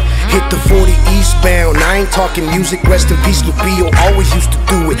state. Hit the 40 eastbound, I ain't talking music, rest in peace Lupio, always used to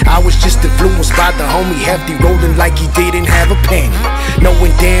do it. I was just influenced by the homie Hefty, rolling like he didn't have a penny,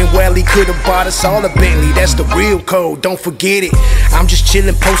 knowing damn well he could've bought us all a Bentley. That's the real code, don't forget it. I'm just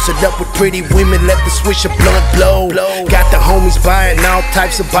chillin', posted up with pretty women, let the swish of blunt blow. Got the homies buying all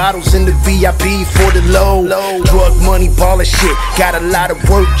types of bottles in the VIP for the low. Drug money, ballin' shit, got a lot of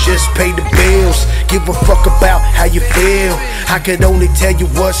work, just pay the bills. Give a fuck about how you feel, I could only tell you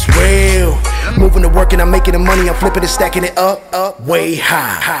what's real. Moving to work and I'm making the money, I'm flipping and stacking it up, way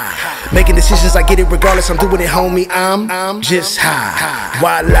high. Making decisions, I get it regardless, I'm doing it, homie, I'm just high.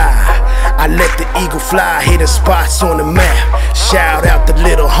 Voila, I let the eagle fly, hitting spots on the map. Shout out the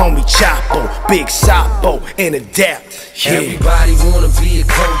little homie Chapo, Big Sapo, and Adapt. Yeah. Everybody wanna be a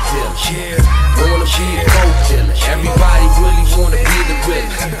coke dealer. Yeah. Wanna be a coke dealer. Everybody really wanna be the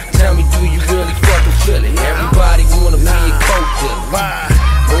realest. Tell me, do you really fucking feel it? Everybody wanna be a coke dealer.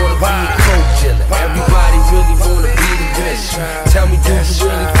 Wanna be a coke dealer. Everybody really wanna be the realest. Tell me, do you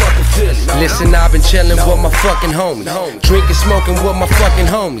really fucking feel it? Listen, I've been chillin' with my fucking homies, drinking, smoking with my fucking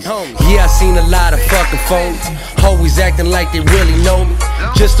homies. Yeah, I seen a lot of fucking phonies, always acting like they really know me.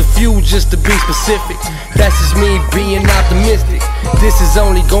 Just a few, just to be specific. That's just me being optimistic. This is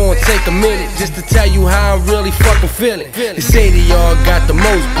only gonna take a minute just to tell you how I'm really fucking feeling. They say they all got the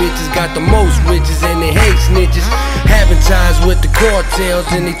most bitches, got the most riches, and they hate snitches. Having ties with the cartels,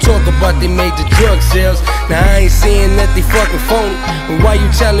 and they talk about they major drug sales. Now I ain't saying that they fucking phony, but why you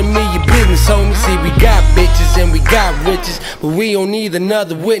telling me your business, homie? See, we got bitches and we got riches, but we don't need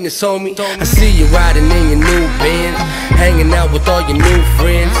another witness, homie. I see you riding in your new Benz, hanging out with all your new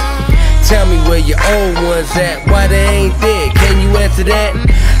friends. Tell me where your old ones at, why they ain't there, can you answer that?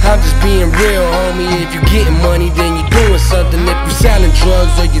 I'm just being real, homie. If you getting money, then you doing something. If you selling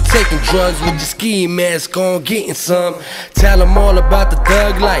drugs or you taking drugs with your ski mask on, getting some. Tell them all about the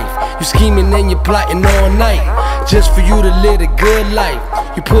thug life. You scheming and you plotting all night, just for you to live a good life.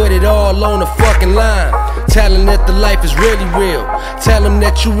 You put it all on the fucking line, telling that the life is really real. Tell them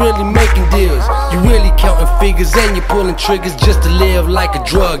that you really making deals, you really counting figures and you pulling triggers just to live like a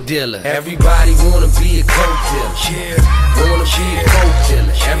drug dealer. Everybody wanna be a coke dealer. Yeah. Wanna be a coke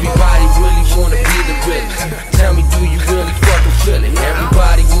dealer. Everybody really wanna be the realest. Tell me, do you really fucking feel it?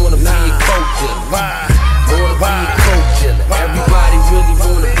 Everybody wanna be a coke dealer. Wanna be a coke dealer. Everybody really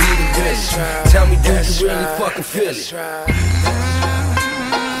wanna be the realest. Tell me, do you really fucking feel it?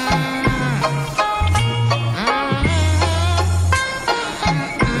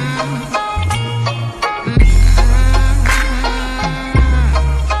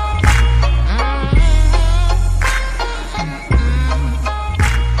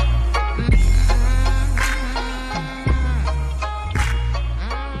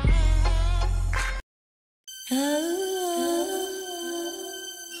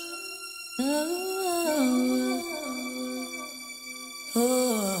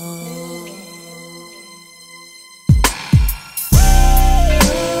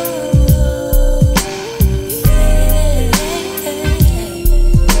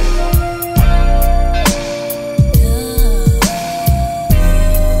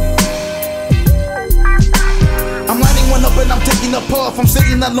 I'm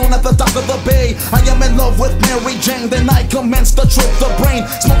sitting alone at the dock of the bay. I am in love with Mary Jane. Then I commence to trip the brain,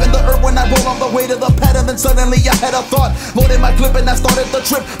 smoking the herb when I roll on the way to the pad. And then suddenly I had a thought, loaded my clip and I started the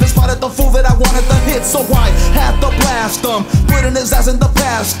trip. Then spotted the fool that I wanted to hit, so I had to blast him, putting his ass in the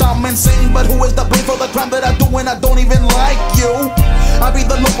past. I'm insane, but who is the blame for the crime that I do when I don't even like you? I be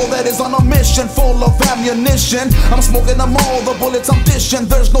the local that is on a mission full of ammunition. I'm smoking them all, the bullets I'm dishing,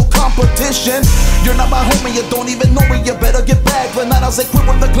 there's no competition. You're not my homie, you don't even know me, you better get back. The night I was equipped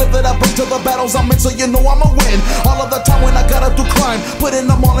with the clip that I bring to the battles I'm in, so you know I'ma win. All of the time when I gotta do crime, putting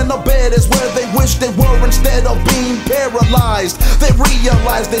them all in the bed is where they wish they were instead of being paralyzed. They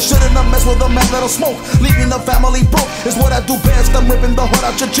realize they shouldn't have messed with a man that'll smoke, leaving the family broke is what I do best. I'm ripping the heart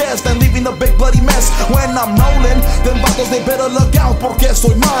out your chest and leaving a big bloody mess. When I'm rolling, them vatos they better look out, porque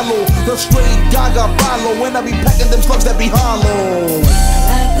soy malo. The straight gaga balo when I be packing them slugs that be hollow.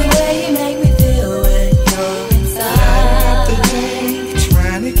 I like the way you make me feel when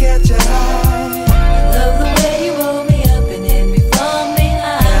catch a high. I love the way you roll me up and hit me from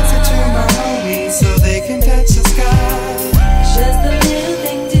behind. Pass it to my homies so they can touch the sky. It's just the little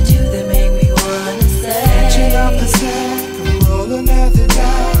things you do that make me wanna say, catching off the stack, roll another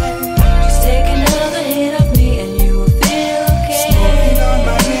dime. just take another hit of me and you will feel okay. Smoking on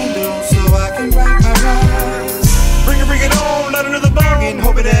my window so I can write my rhymes. Bring it on, light another bong and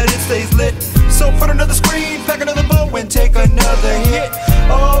hoping that it stays lit. So put another screen, pack another bow and take another hit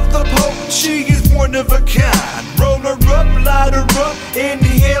of the potent. She is one of a kind. Roll her up, light her up,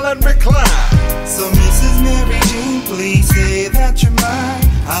 inhale and recline. So Mrs. Mary Jane, please say that you're mine.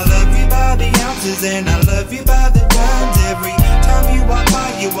 I love you by the ounces and I love you by the dimes. Every time you walk by,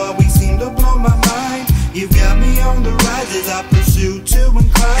 you always seem to blow my mind. You've got me on the rise as I pursue to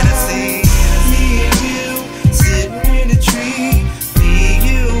incline. And I see me and you sitting in a tree.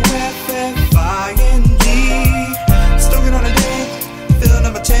 P-U-F-F-I-N-G. Stoking on a dick, filling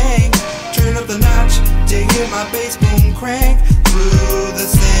up my tank. Turn up the notch to hear my bass boom crank. Through the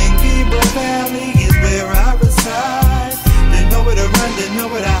Sanguibra Valley is where I reside. There's nowhere to run, there's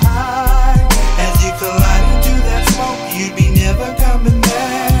nowhere to hide. As you collide into that smoke, you'd be never coming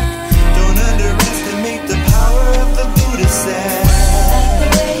back. Don't underestimate the power of the Buddha said. The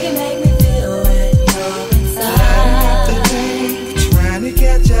way you make me feel when you're inside. The day, trying to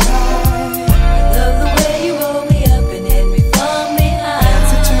catch a high. I love the way you roll me up and hit me from behind. Pass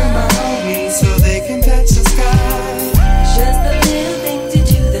it to my homies so they can touch the sky. It's just the little things you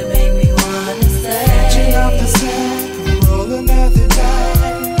do that make me wanna say, catching off the sack, roll another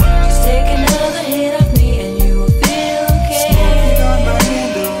dime. just take another hit of me and you will feel okay. Smoking on my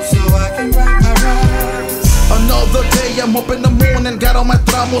window so I can write my rhymes. Another day, I'm up in the morning, got all my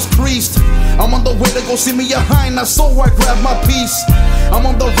tramos creased. I'm on the way to go see me a hyena, so I grab my piece. I'm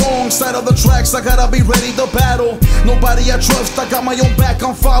on the wrong side of the tracks, I gotta be ready to battle. Nobody I trust, I got my own back,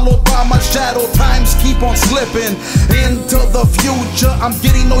 I'm followed by my shadow. Times keep on slipping into the future. I'm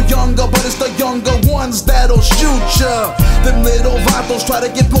getting no younger, but it's the younger ones that'll shoot ya. Them little vatos try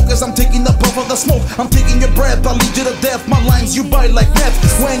to get broke as I'm taking the puff of the smoke. I'm taking your breath, I'll lead you to death. My lines you bite like meth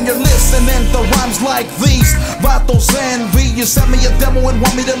when you're listening to rhymes like these. Vatos envy, you send me a demo and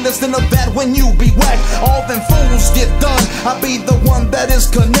want me to listen to that when you be whack. All them fools get done, I be the one that is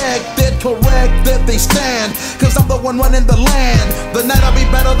connected, correct that they stand, cause I'm the one running the land. The night I'll be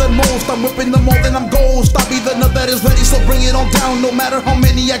better than most, I'm whipping them more than I'm ghost. I'll be the nut that is ready, so bring it on down, no matter how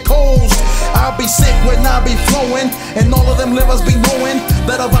many I coast. I'll be sick when I be flowing, and all of them livers be knowing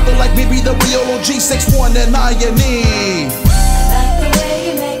that a vato like me be the real OG 6'1" and I and E. Like the way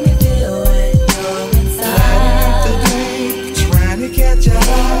you make me feel when you're inside. The day, trying to catch a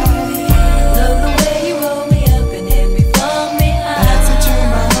high. Love the way you roll me up and hit me from behind. Pass it to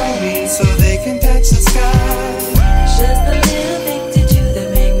my homies so they can touch the sky. It's just the little things you do that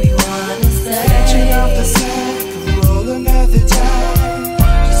make me wanna say, catching off the sack, roll another time.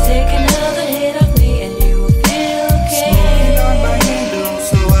 just take another hit of me and you will feel okay. Smoking on my window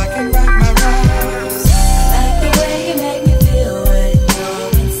so I can write my rhymes. Like the way you make me feel when you're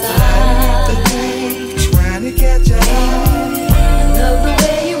inside. The day, trying to catch a high. I love the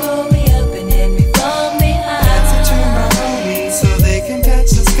way you roll me up and hit me from behind. Pass it to my homies so they can touch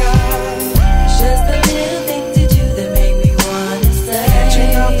the sky. It's just the little things you do that make me wanna say,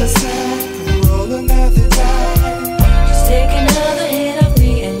 catching off the sack, roll another dime. just take another hit of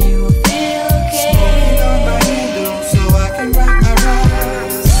me and you will feel okay. Smoking on my window so I can write my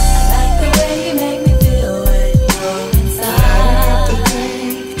rhymes. Like the way you make me feel when you're inside. The day,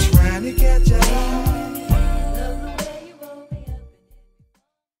 trying to catch a high. Love the way you roll me up.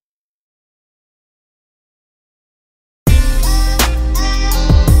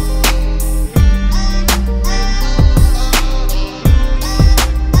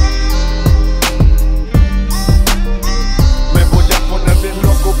 Me voy a poner bien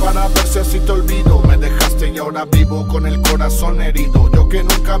loco para ver si así te olvido. Me dejaste y ahora vivo con el corazón herido. Yo que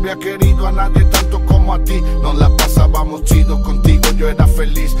nunca había querido a nadie tanto como a ti. Nos la pasábamos chido contigo, yo era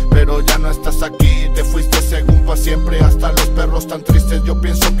feliz. Pero ya no estás aquí, te fuiste según pa' siempre. Hasta los perros tan tristes yo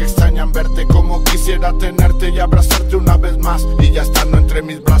pienso que extrañan verte. Como quisiera tenerte y abrazarte una vez más. Y ya estando entre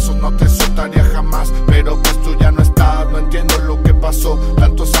mis brazos no te soltaría jamás. Pero pues tú ya no estás, no entiendo lo que pasó.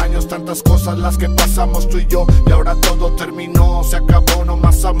 Tantos años, tantas cosas las que pasamos tú y yo. Y ahora todo terminó, se acabó, no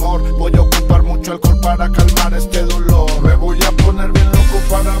más amor. Voy a ocupar mucho alcohol para calmar este dolor. Me voy a poner bien loco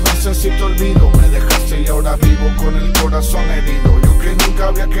para ver si así te olvido. Me dejaste y ahora vivo con el corazón herido. Yo que nunca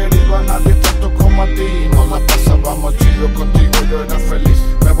había querido a nadie tanto como a ti. Nos la pasábamos chido contigo, yo era feliz.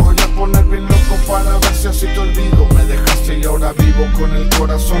 Me voy a poner bien loco para ver si así te olvido. Me dejaste y ahora vivo con el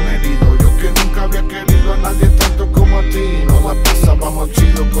corazón herido. Yo que nunca había querido a nadie tanto como a ti. Nos la pasábamos pasábamos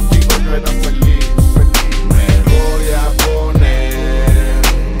chido, contigo yo era feliz. Me voy a poner,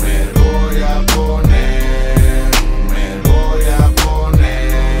 me voy a poner, me voy a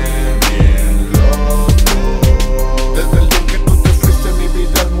poner bien loco. Desde el día que tú te fuiste mi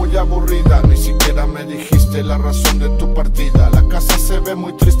vida es muy aburrida, ni siquiera me dijiste la razón de tu partida. La casa se ve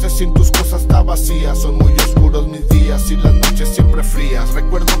muy triste, sin tus cosas está vacía. Son muy oscuros mis días y las noches siempre frías.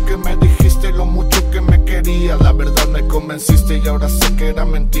 Recuerdo que me dijiste lo mucho que me querías. La verdad me convenciste y ahora sé que era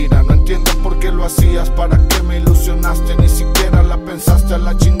mentira. No entiendo por qué lo hacías, para qué me ilusionaste. Ni siquiera la pensaste, a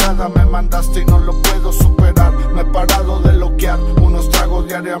la chingada me mandaste y no lo puedo superar. No he parado de loquear unos tragos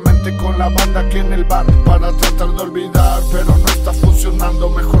diariamente con la banda aquí en el bar para tratar de olvidar, pero no está funcionando.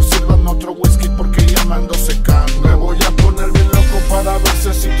 Mejor sirvan otro whisky porque ya me ando secando. Me voy a poner bien loco para ver si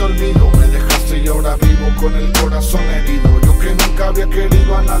así te olvido. Me dejaste y ahora vivo con el corazón herido. Yo que nunca había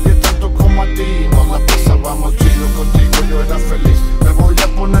querido a nadie tanto como a ti. Nos la pasábamos chido, contigo yo era feliz. Me voy a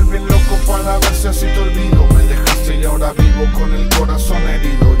poner bien loco para ver si así te olvido. Me dejaste y ahora vivo con el corazón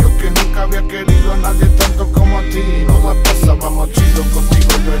herido. Yo que nunca había querido a nadie tanto como a ti. Nos la pasábamos chido,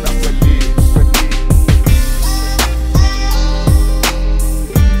 contigo yo era feliz.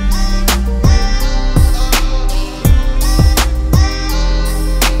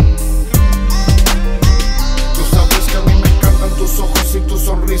 Tus ojos y tu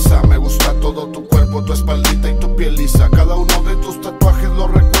sonrisa, me gusta todo tu cuerpo, tu espaldita y tu piel lisa. Cada uno de tus tatuajes lo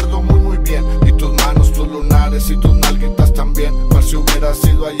recuerdo muy muy bien. Y tus manos, tus lunares y tus nalguitas también. Cual si hubiera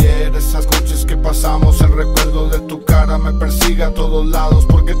sido ayer, esas noches que pasamos. El recuerdo de tu cara me persigue a todos lados.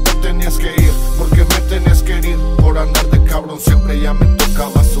 Porque te tenías que ir, porque me tenías que herir. Por andar de cabrón siempre ya me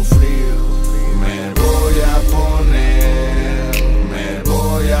tocaba sufrir. Me voy a poner, me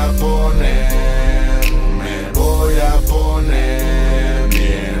voy a poner, me voy a poner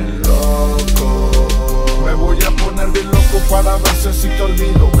bien loco. Me voy a poner bien loco para ver si te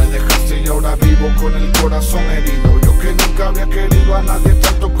olvido. Me dejaste y ahora vivo con el corazón herido. Yo que nunca había querido a nadie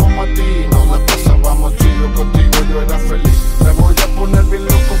tanto como a ti. Nos la pasábamos chido, contigo yo era feliz. Me voy a poner bien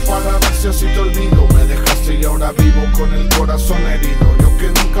loco para ver si así te olvido. Me dejaste y ahora vivo con el corazón herido. Yo que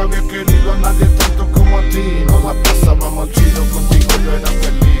nunca había querido a nadie tanto como a ti. Nos la pasábamos chido, contigo yo era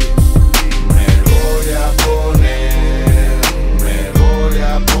feliz. Me voy a poner, me voy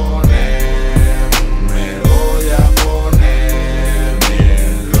a poner, me voy a poner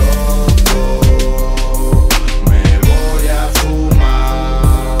bien loco. Me voy a fumar.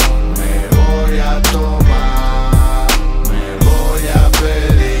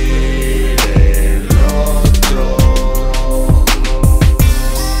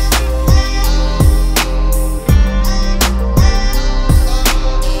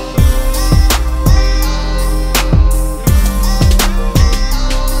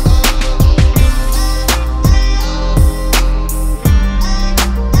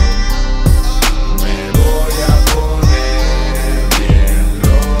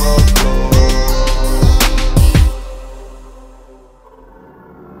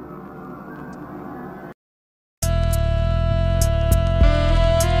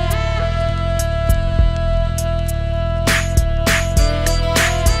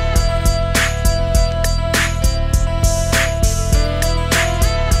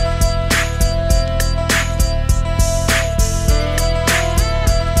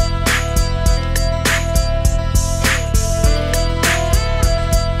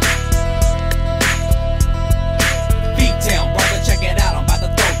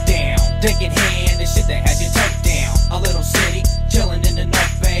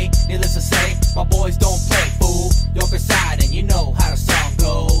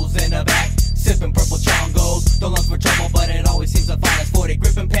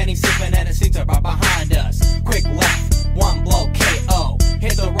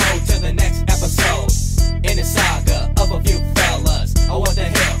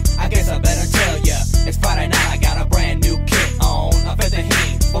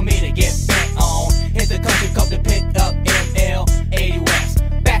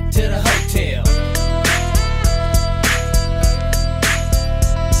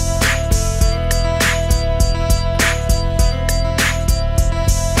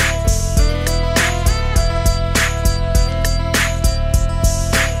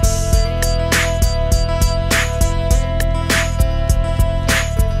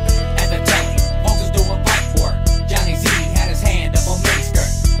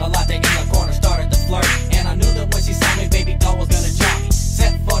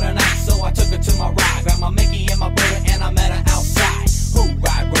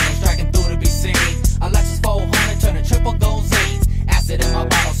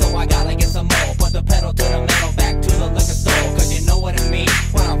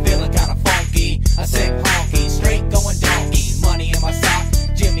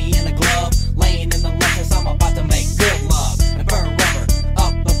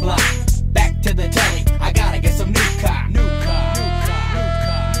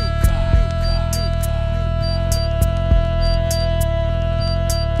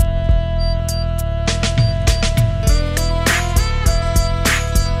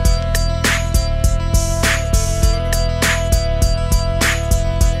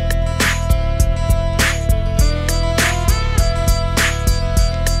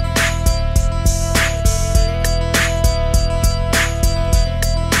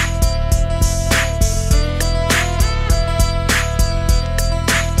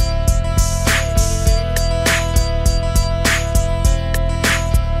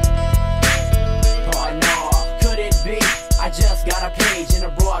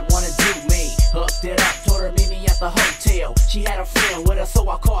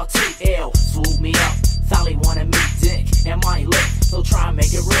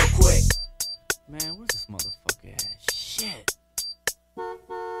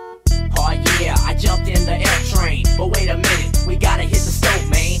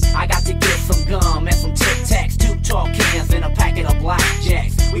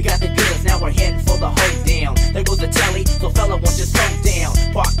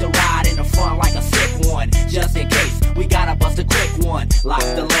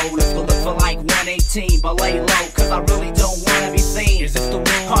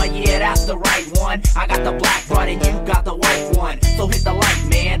 one. I got the black rod and you got the white one. So hit the light,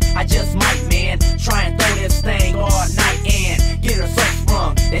 man. I just might, man. Try and throw this thing all night and get her so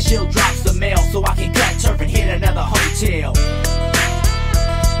sprung that she'll drop some mail so I can cut turf and hit another hotel.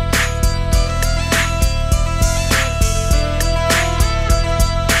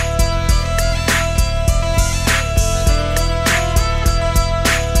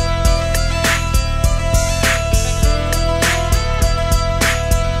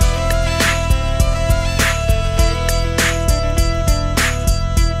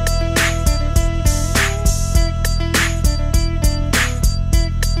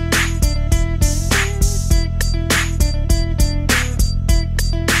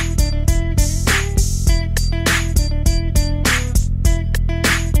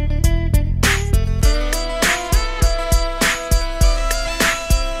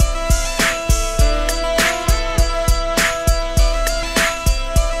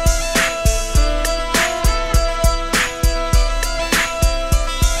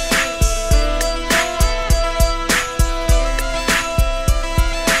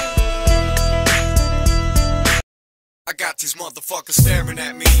 These motherfuckers staring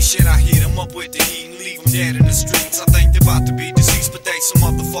at me. Shit, I hit them up with the heat and leave them dead in the streets. I think they're about to be deceased, but they some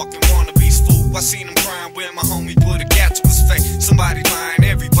motherfucking wannabes, fool. I seen them crying when my homie put a gat to his face. Somebody lying,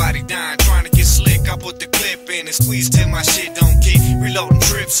 everybody dying, trying to get slick. I put the clip in and squeeze till my shit don't kick. Reload and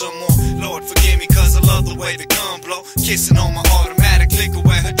trip some more. Lord forgive me, cause I love the way the gun blow. Kissing on my automatic, click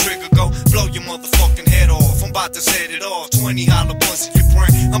where her trigger go. Blow your motherfucking head off. I'm about to set it off. 20 hollow points in your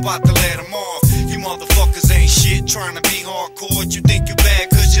brain, I'm about to let them off. You motherfuckers ain't shit, trying to be hardcore. You think you bad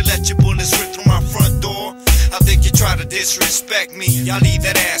cause you let your bullets rip through my front door. I think you try to disrespect me. Y'all leave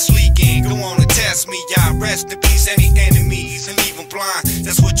that ass leaking, go on and test me. Y'all rest in peace any enemies and leave them blind.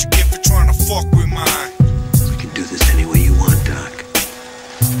 That's what you get for trying to fuck with mine. We can do this any way you want, Doc.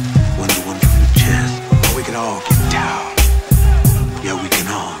 One to one from the chest. Or we can all get down. Yeah, we can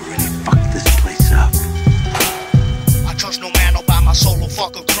all really fuck this place up. I trust no man, I'll buy my solo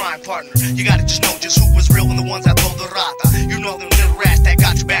fuck a crime partner. You gotta just know just who was real and the ones that throw the rata. You know them little rats that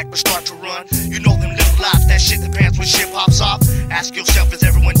got your back but start to run. You know them little lies that shit the pants when shit pops off. Ask yourself, is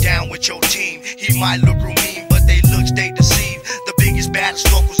everyone down with your team? He might look real mean, but they look stay deceived. The biggest,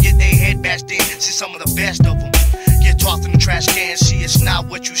 baddest locals get their head bashed in. See some of the best of them get tossed in the trash can. See, it's not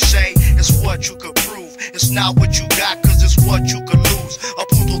what you say, it's what you could prove. It's not what you got, cause it's what you could lose. A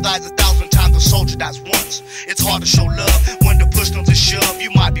puto dies 1,000 times, a soldier dies once. It's hard to show love when the push comes to shove.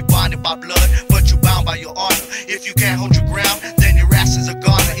 You might be blinded by blood, but you're bound by your honor. If you can't hold your ground, then your ass is a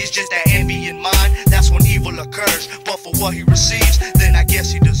goner. It's just that envy in mind, that's when evil occurs. But for what he receives, then I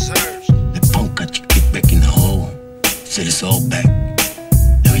guess he deserves. The punk got you kicked back in the hole. Said it's all back.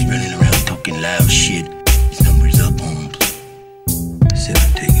 Now he's running around talking loud shit. His number's up, Holmes. Said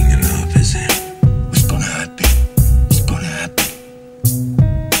I'm taking your love as in. What's gonna happen? It's gonna happen.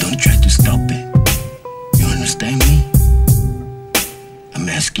 Don't try to stop it. You understand me? I'm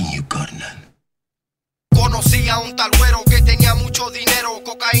asking you, Cardinal. Conocí a un tal güero que tenía mucho dinero,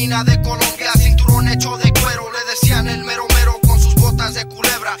 cocaína de Colombia, cinturón hecho de cuero. Le decían el mero mero con sus botas de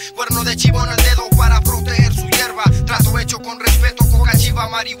culebra, cuerno de chivo en el dedo para proteger su hierba. Trato hecho con respeto, coca, chiva,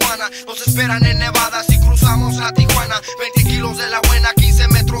 marihuana. Nos esperan en Nevada si cruzamos la Tijuana. 20 kilos de la buena, 15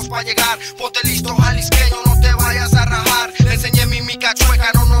 metros para llegar. Ponte listo, jalisqueño, no te vayas a rajar. Le enseñé mi mica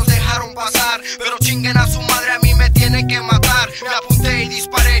chueca, no nos dejaron pasar. Pero chinguen a su madre, a mí me tienen que matar. Me apunté y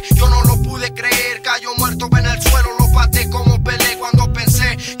disparé, yo no lo pude creer.